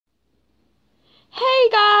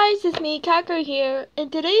it's me, Kaku here,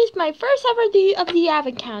 and today is my first ever of the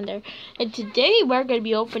advent calendar. And today we're going to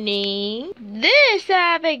be opening this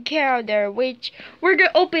advent calendar, which we're going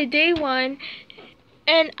to open day 1.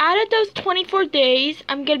 And out of those 24 days,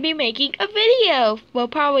 I'm going to be making a video. Well,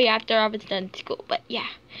 probably after I was done school, but yeah.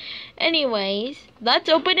 Anyways, let's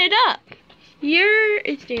open it up. Here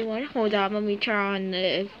is day 1. Hold on, let me turn on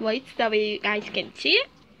the lights so you guys can see it.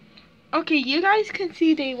 Okay, you guys can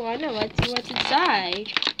see day 1, and let's see what's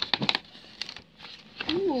inside.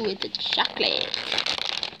 Ooh, it's a chocolate.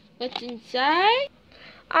 What's inside?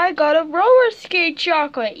 I got a roller skate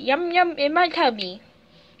chocolate. Yum yum in my tummy.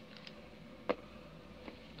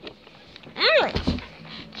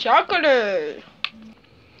 Chocolate.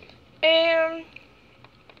 And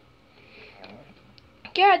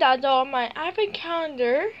yeah, that's all my advent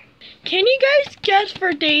calendar. Can you guys guess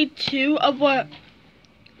for day 2 of what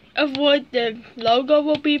the logo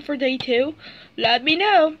will be for day 2? Let me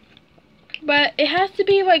know. But it has to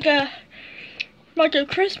be like a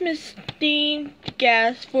Christmas themed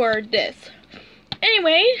guess for this.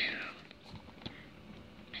 Anyway,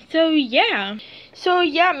 so yeah,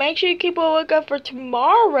 make sure you keep a lookout for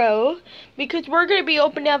tomorrow because we're gonna be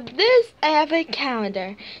opening up this advent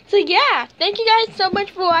calendar. So yeah, thank you guys so much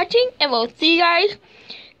for watching, and we'll see you guys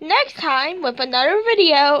next time with another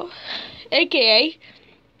video, aka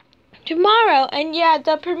tomorrow. And yeah,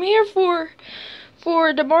 the premiere for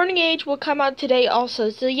The Morning Age will come out today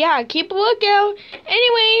also. So yeah, keep a lookout.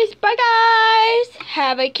 Anyways, bye guys.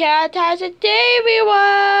 Have a fantastic day,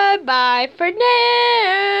 everyone. Bye for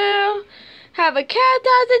now. Have a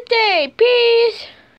fantastic day. Peace.